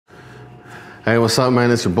Hey, what's up,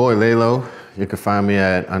 man? It's your boy, Laylo. You can find me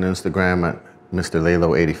on Instagram at Mr.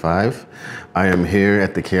 Laylo85. I am here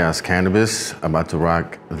at the Kiosk Cannabis, about to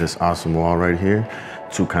rock this awesome wall right here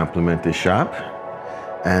to complement this shop.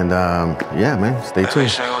 And yeah, man, stay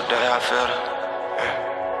tuned.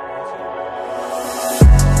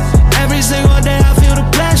 Every single day I feel the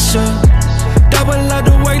pressure. Double up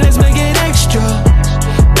the work, let's make it extra.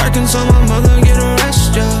 Working so my mother get a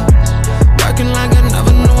rest, yeah. Working like I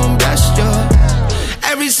never knew I'm blessed, yeah.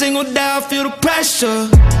 Every single day I feel the pressure.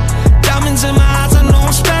 Diamonds in my eyes, I know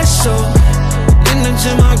I'm special. In the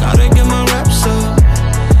gym, I gotta get my reps up.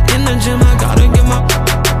 In the gym, I gotta get my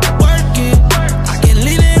work in. I can't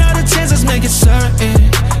leave it all the chances, make it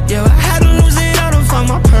certain. Yeah, I had to lose it all to find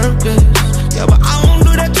my purpose. Yeah, but I won't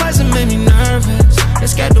do that twice, it made me nervous.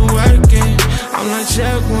 Let's get to work in. I'm like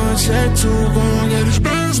check one, check two, gon' get the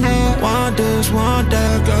spins now. Want this, want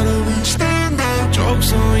that, gotta be stand up.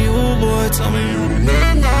 Jokes on you, boy, tell me you the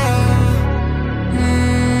man now.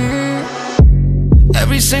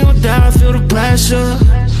 Every single day I feel the pressure.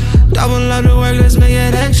 Double up the work, let's make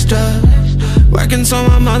it extra. Working so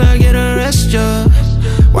my mother get a rest, yeah.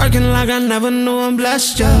 Working like I never knew I'm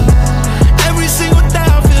blessed, yeah. Every single day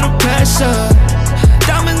I feel the pressure.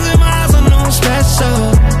 Diamonds in my eyes, I know I'm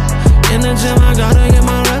special. In the gym, I gotta get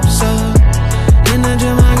my reps up. In the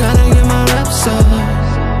gym, I gotta get my reps up.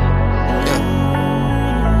 Yeah.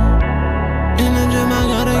 In the gym, I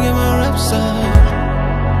gotta get my reps up.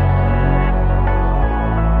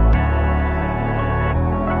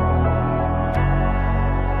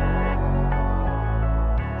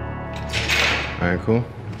 All right, cool.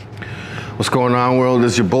 What's going on, world?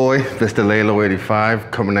 It's your boy, Mr.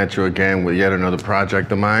 Laylo85, coming at you again with yet another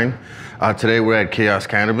project of mine. Today we're at Kiosk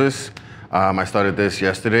Cannabis. I started this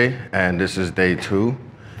yesterday, and this is day 2.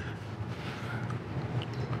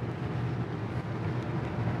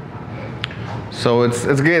 So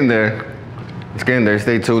it's getting there. It's getting there.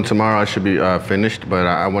 Stay tuned. Tomorrow I should be finished, but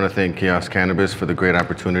I want to thank Kiosk Cannabis for the great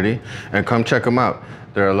opportunity, and come check them out.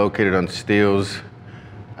 They're located on Steeles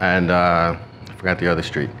and I forgot the other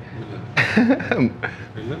street.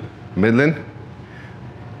 Midland?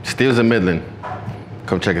 Steeles and Midland.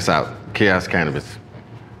 Come check us out. Kiosk Cannabis.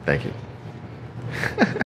 Thank you.